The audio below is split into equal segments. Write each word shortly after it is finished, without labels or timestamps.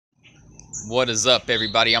What is up,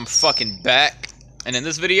 everybody? I'm fucking back, and in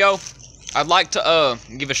this video, I'd like to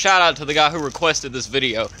give a shout out to the guy who requested this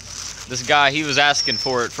video. This guy, he was asking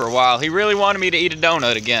for it for a while. He really wanted me to eat a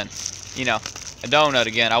donut again. You know, a donut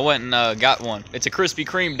again. I went and got one. It's a Krispy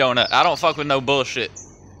Kreme donut. I don't fuck with no bullshit.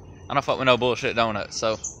 I don't fuck with no bullshit donut.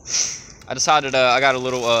 So I decided I got a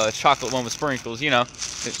little chocolate one with sprinkles. You know,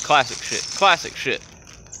 it's classic shit. Classic shit.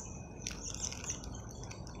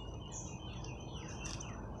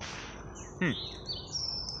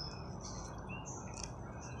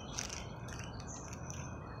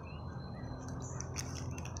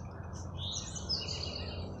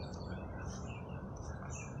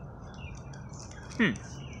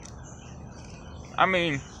 I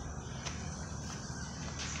mean,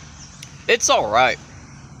 it's alright.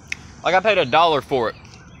 Like, I paid $1 for it.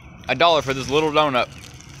 $1 for this little donut.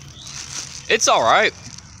 It's alright.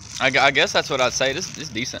 I guess that's what I'd say. This is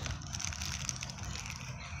decent.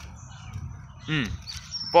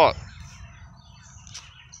 But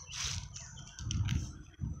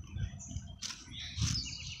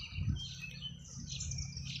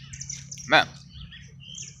man,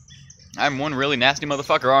 I'm one really nasty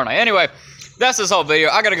motherfucker, aren't I? Anyway, that's this whole video.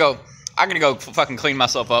 I gotta go fucking clean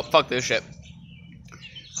myself up. Fuck this shit.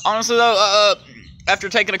 Honestly though, after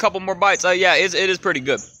taking a couple more bites, yeah, it is pretty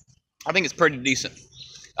good. I think it's pretty decent.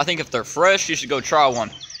 I think if they're fresh, you should go try one.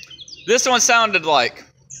 This one sounded like,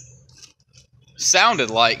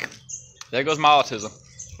 there goes my autism.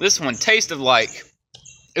 This one tasted like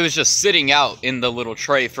it was just sitting out in the little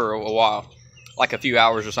tray for a while, like a few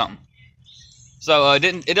hours or something. So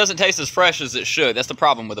it doesn't taste as fresh as it should. That's the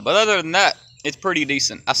problem with it. But other than that, it's pretty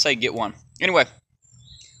decent. I say get one. Anyway,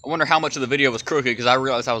 I wonder how much of the video was crooked because I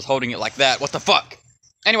realized I was holding it like that. What the fuck?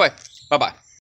 Anyway, bye-bye.